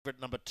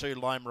Number 2,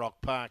 Lime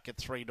Rock Park at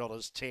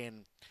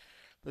 $3.10.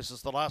 This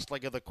is the last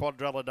leg of the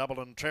quadrilla double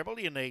and treble.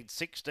 You need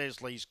 6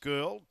 Desley's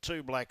Girl,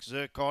 2 Black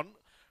Zircon,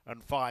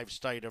 and 5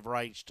 State of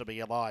Rage to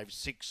be alive.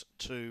 6,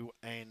 2,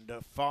 and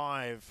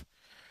 5.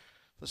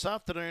 This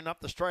afternoon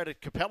up the straight at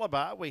Capella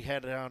Bar, we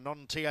had our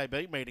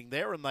non-TAB meeting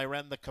there, and they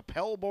ran the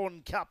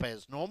Capelborn Cup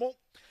as normal.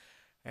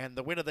 And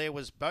the winner there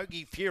was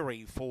Bogey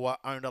Fury for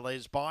owner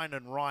Les Bine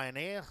and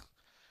Ryanair,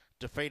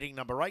 defeating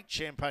number 8,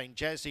 Champagne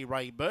Jazzy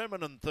Ray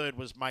Berman, and third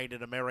was Made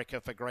in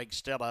America for Greg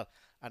Stella,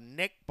 a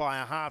neck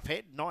by a half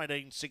head,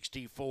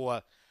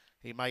 1964.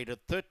 He made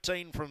it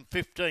 13 from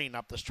 15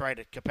 up the straight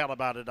at Capella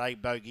Bar today,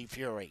 Bogey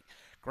Fury.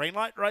 Green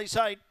light, race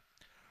 8.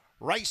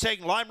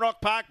 Racing, Lime Rock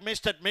Park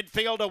missed it,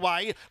 midfield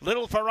away.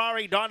 Little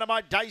Ferrari,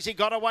 Dynamite Daisy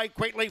got away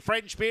quickly.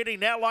 French Beauty,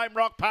 now Lime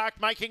Rock Park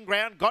making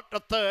ground, got to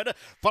third,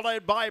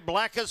 followed by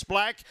Blackest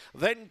Black.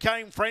 Then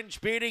came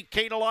French Beauty,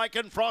 Keena Like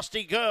and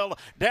Frosty Girl.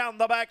 Down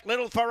the back,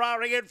 Little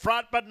Ferrari in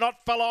front, but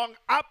not for long.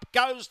 Up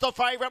goes the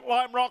favourite,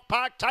 Lime Rock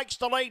Park takes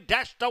the lead,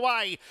 dashed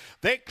away.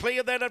 They're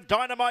clear then of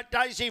Dynamite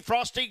Daisy,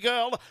 Frosty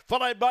Girl,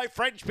 followed by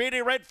French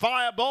Beauty, Red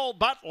Fireball.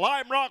 But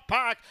Lime Rock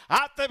Park,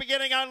 at the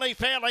beginning only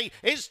fairly,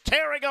 is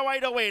tearing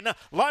away to win.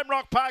 Lime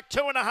Rock Park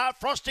 2.5.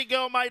 Frosty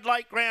Girl made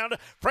late ground.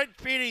 French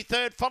Beauty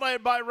third,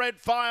 followed by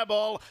Red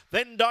Fireball.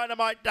 Then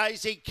Dynamite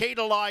Daisy,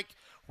 Keena Like.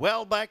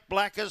 Well back,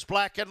 Black as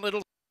Black and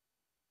Little